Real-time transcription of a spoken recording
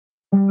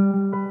In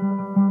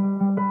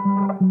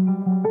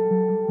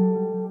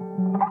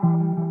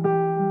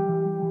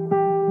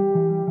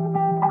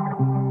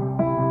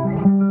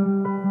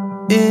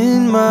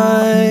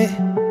my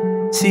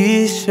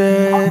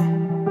t-shirt,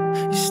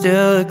 you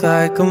still look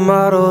like a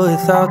model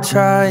without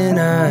trying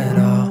at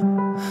all.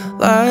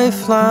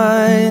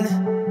 Lifeline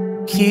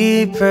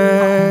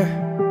keeper,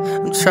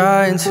 I'm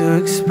trying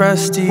to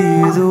express to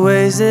you the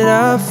ways that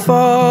I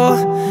fall.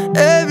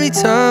 Every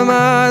time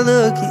I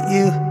look at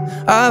you,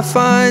 I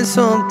find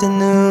something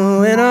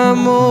new, and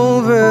I'm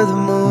over the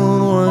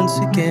moon once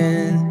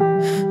again.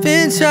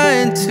 Been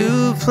trying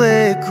to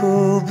play it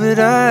cool, but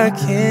I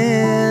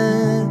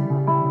can't.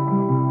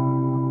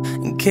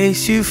 In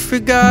case you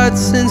forgot,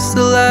 since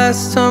the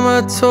last time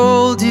I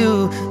told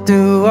you,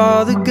 through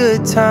all the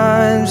good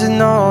times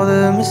and all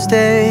the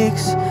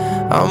mistakes,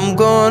 I'm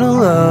gonna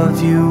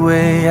love you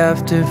way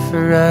after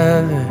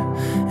forever.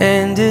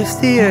 And if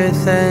the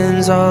earth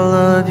ends, I'll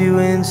love you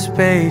in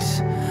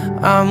space.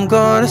 I'm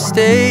gonna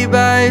stay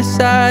by your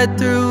side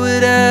through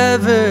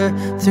whatever,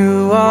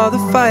 through all the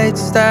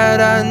fights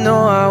that I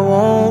know I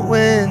won't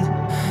win.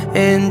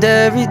 And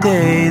every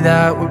day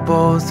that we're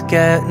both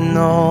getting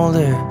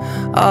older,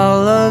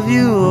 I'll love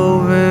you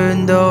over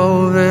and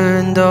over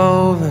and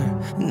over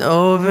and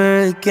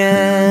over again.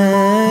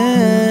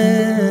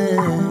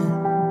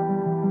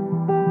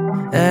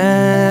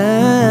 And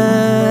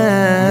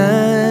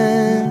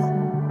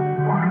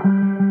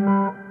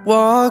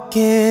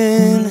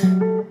walking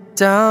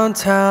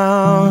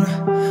downtown,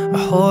 I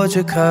hold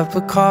your cup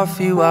of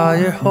coffee while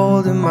you're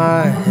holding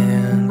my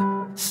hand.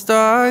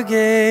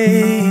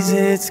 Stargaze,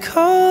 it's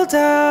cold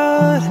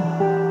out.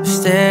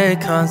 Stare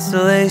at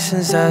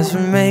constellations as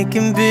we're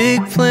making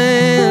big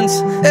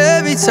plans.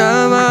 Every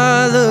time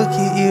I look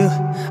at you,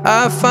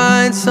 I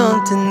find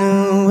something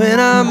new,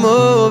 and I'm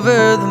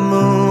over the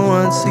moon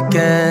once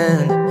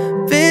again.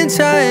 Been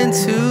trying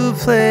to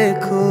play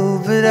it cool,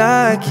 but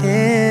I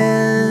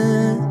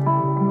can't.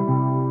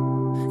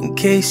 In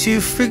case you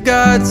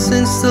forgot,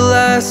 since the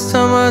last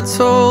time I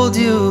told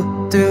you,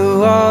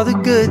 through all the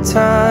good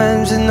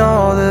times and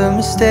all the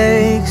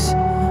mistakes,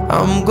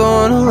 I'm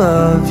gonna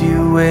love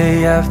you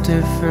way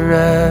after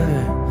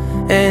forever.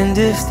 And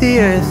if the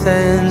earth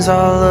ends,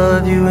 I'll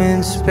love you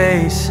in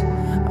space.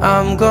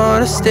 I'm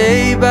gonna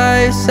stay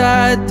by your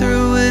side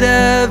through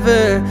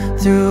whatever,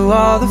 through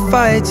all the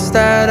fights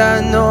that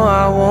I know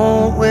I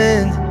won't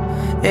win.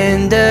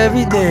 And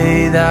every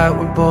day that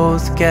we're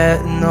both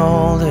getting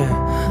older,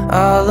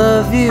 I'll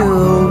love you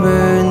over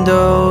and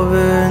over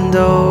and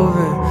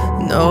over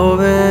and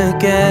over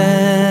again.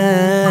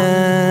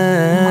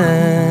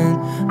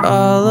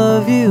 I'll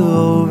love you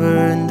over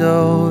and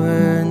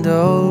over and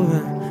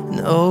over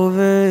and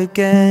over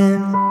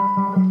again.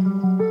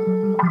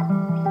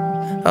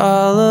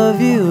 I'll love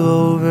you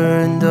over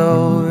and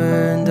over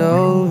and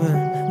over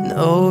and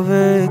over